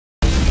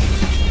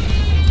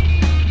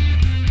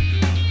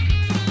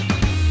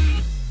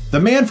The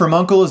Man from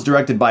U.N.C.L.E. is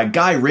directed by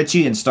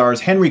Ritchie and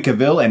stars Henry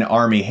Cavill and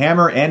Armie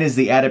Hammer and is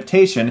the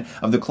adaptation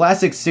of the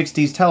classic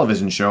 60s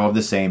television show of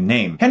the same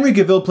name. Henry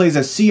Cavill plays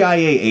a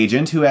CIA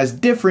agent who has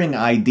differing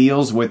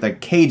ideals with a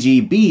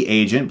KGB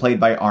agent played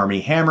by Armie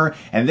Hammer,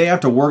 and they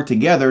have to work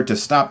together to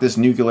stop this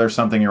nuclear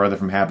something or other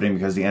from happening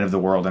because the end of the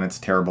world and it's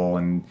terrible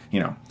and, you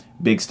know,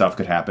 big stuff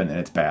could happen and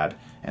it's bad.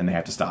 And they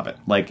have to stop it,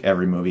 like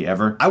every movie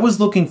ever. I was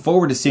looking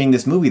forward to seeing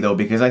this movie though,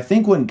 because I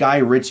think when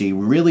Ritchie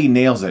really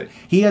nails it,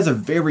 he has a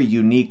very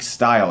unique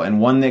style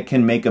and one that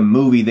can make a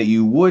movie that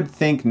you would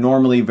think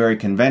normally very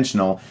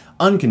conventional,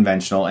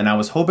 unconventional, and I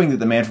was hoping that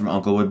The Man from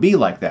U.N.C.L.E. would be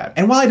like that.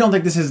 And while I don't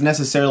think this is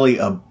necessarily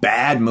a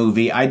bad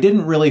movie, I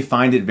didn't really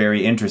find it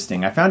very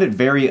interesting. I found it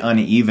very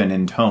uneven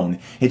in tone.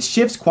 It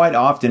shifts quite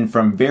often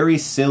from very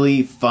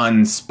silly,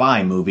 fun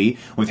spy movie,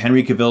 with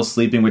Henry Cavill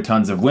sleeping with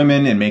tons of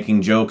women and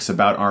making jokes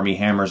about Armie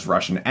Hammer's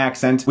Russian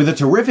accent, with a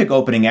terrific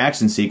opening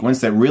action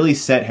sequence that really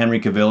set Henry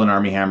Cavill and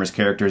Armie Hammer's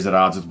characters at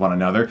odds with one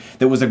another,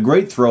 that was a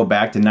great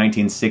throwback to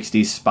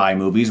 1960s spy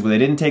movies where they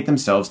didn't take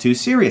themselves too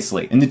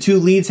seriously. And the two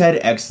leads had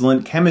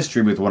excellent chemistry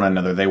with one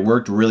another. They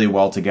worked really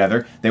well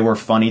together, they were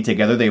funny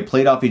together, they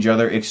played off each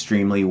other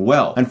extremely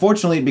well.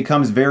 Unfortunately, it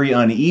becomes very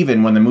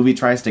uneven when the movie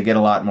tries to get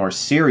a lot more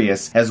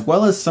serious, as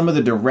well as some of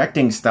the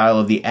directing style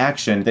of the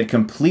action that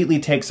completely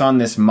takes on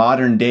this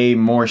modern day,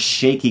 more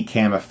shaky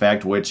cam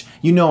effect, which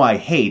you know I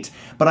hate,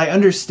 but I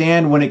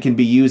understand when it can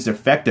be used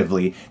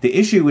effectively. The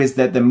issue is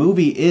that the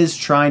movie is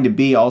trying to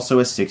be also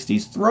a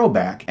 60s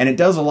throwback, and it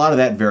does a lot of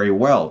that very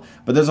well,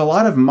 but there's a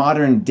lot of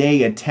modern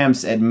day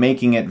attempts at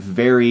making it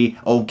very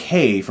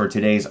okay for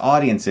today's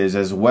audiences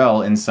as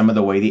well in some of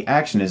the way the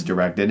action is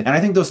directed, and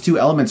I think those two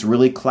elements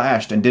really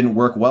clashed and didn't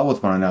work well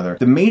with one another.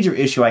 The major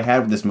issue I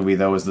had with this movie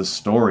though is the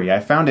story. I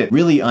found it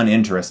really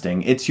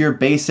uninteresting. It's your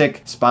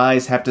basic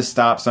spies have to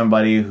stop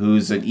somebody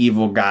who's an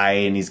evil guy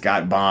and he's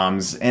got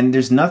bombs, and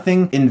there's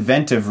nothing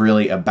inventive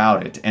really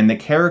about it, and the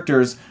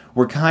characters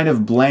were kind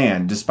of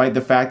bland, despite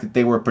the fact that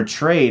they were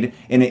portrayed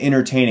in an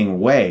entertaining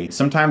way.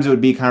 Sometimes it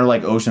would be kind of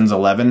like Ocean's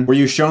 11, where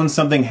you're shown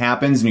something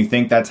happens and you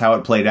think that's how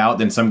it played out,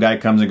 then some guy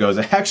comes and goes,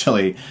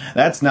 actually,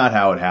 that's not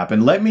how it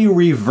happened. Let me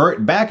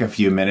revert back a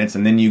few minutes,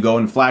 and then you go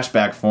in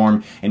flashback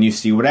form and you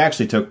see what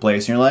actually took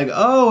place, and you're like,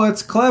 oh,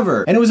 it's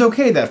clever. And it was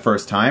okay that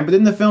first time, but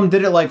then the film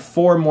did it like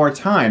 4 more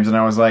times, and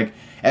I was like,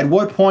 at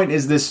what point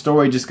is this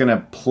story just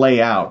gonna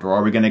play out, or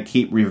are we gonna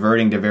keep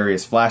reverting to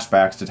various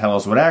flashbacks to tell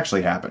us what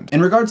actually happened?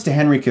 In regards to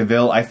Henry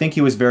Cavill, I think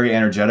he was very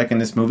energetic in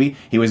this movie.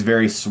 He was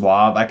very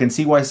suave. I can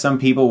see why some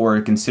people were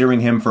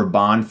considering him for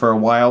Bond for a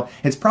while.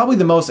 It's probably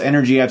the most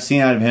energy I've seen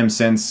out of him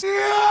since...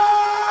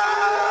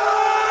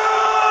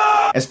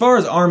 As far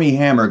as Armie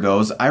Hammer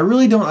goes, I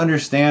really don't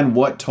understand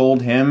what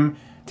told him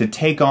to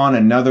take on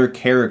another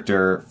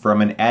character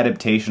from an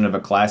adaptation of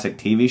a classic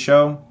TV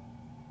show.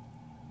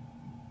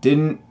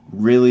 Didn't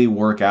really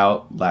work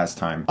out last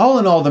time. All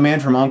in all, The Man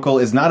from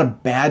U.N.C.L.E. is not a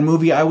bad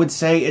movie, I would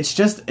say. It's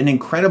just an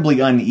incredibly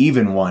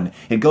uneven one.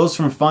 It goes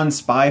from fun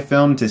spy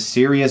film to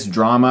serious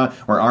drama,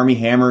 where Armie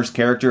Hammer's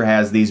character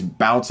has these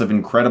bouts of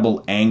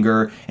incredible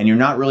anger, and you're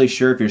not really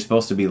sure if you're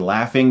supposed to be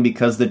laughing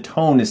because the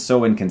tone is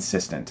so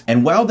inconsistent.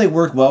 And while they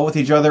work well with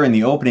each other and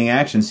the opening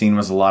action scene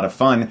was a lot of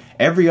fun,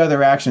 every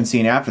other action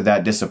scene after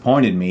that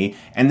disappointed me,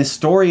 and the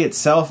story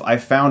itself I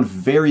found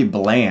very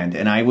bland,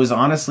 and I was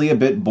honestly a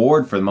bit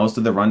bored for most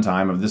of the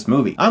runtime of this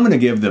movie. I'm gonna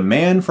give The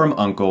Man from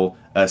U.N.C.L.E.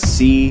 a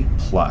C+.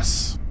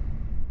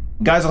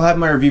 Guys, I'll have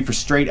my review for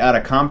Straight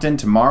Outta Compton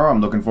tomorrow.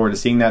 I'm looking forward to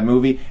seeing that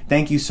movie.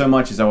 Thank you so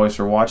much, as always,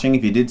 for watching.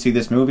 If you did see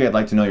this movie, I'd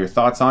like to know your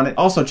thoughts on it.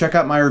 Also, check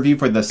out my review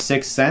for The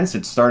Sixth Sense.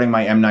 It's starting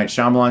my M. Night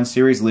Shyamalan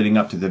series leading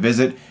up to The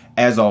Visit.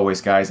 As always,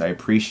 guys, I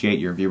appreciate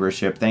your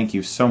viewership. Thank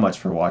you so much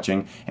for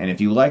watching. And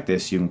if you like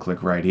this, you can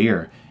click right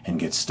here and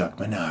get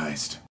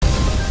Stuckmanized.